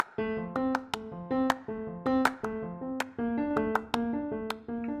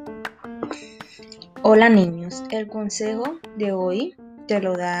Hola niños, el consejo de hoy te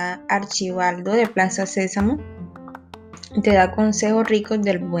lo da Archibaldo de Plaza Sésamo. Te da consejos ricos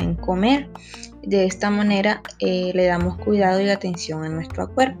del buen comer. De esta manera le damos cuidado y atención a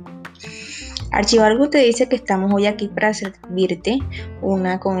nuestro cuerpo. Archibaldo te dice que estamos hoy aquí para servirte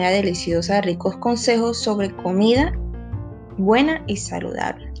una comida deliciosa, ricos consejos sobre comida buena y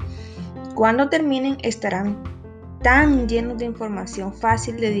saludable. Cuando terminen estarán tan llenos de información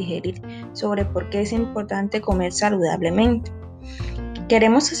fácil de digerir sobre por qué es importante comer saludablemente.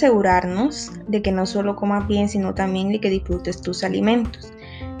 Queremos asegurarnos de que no solo comas bien, sino también de que disfrutes tus alimentos.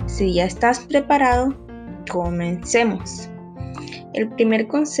 Si ya estás preparado, comencemos. El primer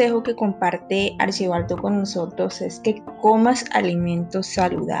consejo que comparte Archibaldo con nosotros es que comas alimentos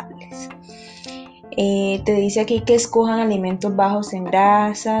saludables. Te dice aquí que escojan alimentos bajos en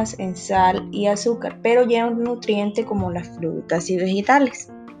grasas, en sal y azúcar, pero llenos de nutrientes como las frutas y vegetales.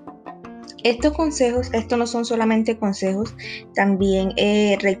 Estos consejos, estos no son solamente consejos, también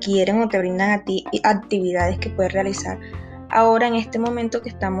requieren o te brindan a ti actividades que puedes realizar ahora en este momento que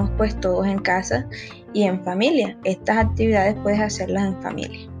estamos pues todos en casa y en familia. Estas actividades puedes hacerlas en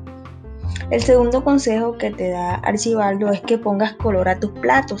familia. El segundo consejo que te da Archibaldo es que pongas color a tus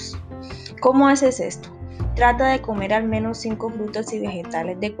platos. ¿Cómo haces esto? Trata de comer al menos 5 frutas y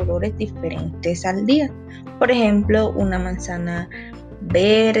vegetales de colores diferentes al día. Por ejemplo, una manzana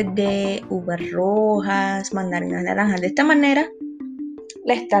verde, uvas rojas, mandarinas naranjas. De esta manera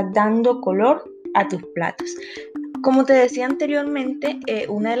le estás dando color a tus platos. Como te decía anteriormente,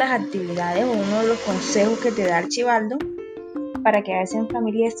 una de las actividades o uno de los consejos que te da Archibaldo para que hagas en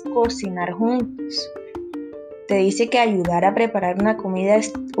familia es cocinar juntos. Te dice que ayudar a preparar una comida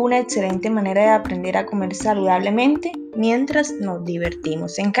es una excelente manera de aprender a comer saludablemente mientras nos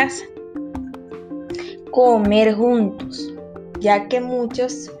divertimos en casa. Comer juntos, ya que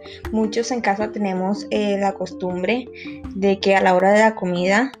muchos en casa tenemos la costumbre de que a la hora de la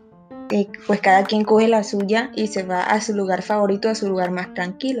comida pues cada quien coge la suya y se va a su lugar favorito, a su lugar más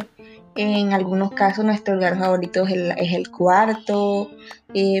tranquilo. En algunos casos nuestro lugar favorito es el cuarto,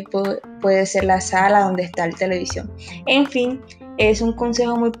 puede ser la sala donde está la televisión. En fin, es un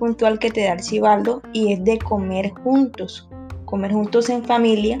consejo muy puntual que te da Archibaldo y es de comer juntos en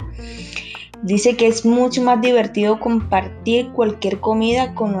familia. Dice que es mucho más divertido compartir cualquier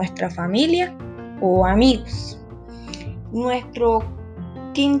comida con nuestra familia o amigos. Nuestro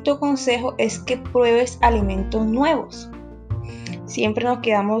quinto consejo es que pruebes alimentos nuevos. Siempre nos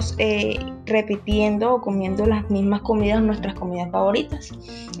quedamos repitiendo o comiendo las mismas comidas, nuestras comidas favoritas.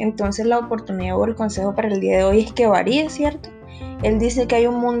 Entonces la oportunidad o el consejo para el día de hoy es que varíe, ¿cierto? Él dice que hay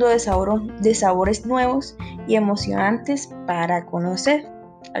un mundo de sabores nuevos y emocionantes para conocer.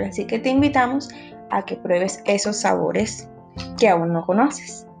 Así que te invitamos a que pruebes esos sabores que aún no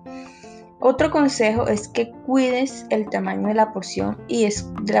conoces. Otro consejo es que cuides el tamaño de la porción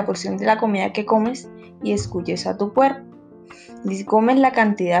de la comida que comes y escuches a tu cuerpo. Comes la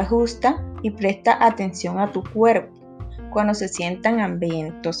cantidad justa y presta atención a tu cuerpo cuando se sientan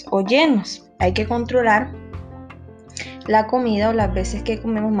hambrientos o llenos. Hay que controlar la comida o las veces que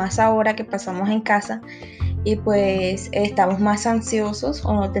comemos, más ahora que pasamos en casa y pues estamos más ansiosos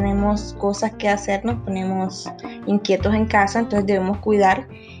o no tenemos cosas que hacer, nos ponemos inquietos en casa, entonces debemos cuidar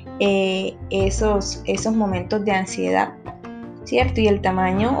esos momentos de ansiedad, ¿cierto? Y el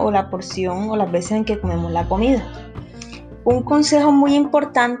tamaño o la porción o las veces en que comemos la comida. Un consejo muy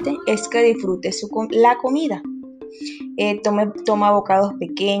importante es que disfrutes la comida. Toma bocados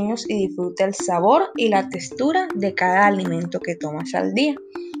pequeños y disfruta el sabor y la textura de cada alimento que tomas al día.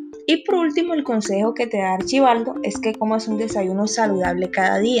 Y por último, el consejo que te da Archibaldo es que comas un desayuno saludable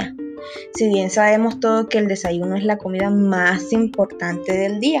cada día. Si bien sabemos todos que el desayuno es la comida más importante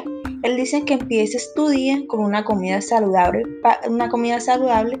del día, él dice que empieces tu día con una comida saludable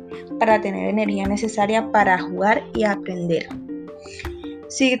para tener energía necesaria para jugar y aprender.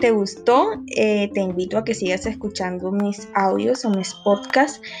 Si te gustó, te invito a que sigas escuchando mis audios o mis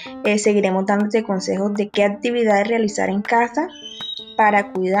podcasts. Seguiremos dándote consejos de qué actividades realizar en casa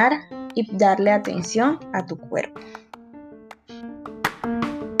para cuidar y darle atención a tu cuerpo.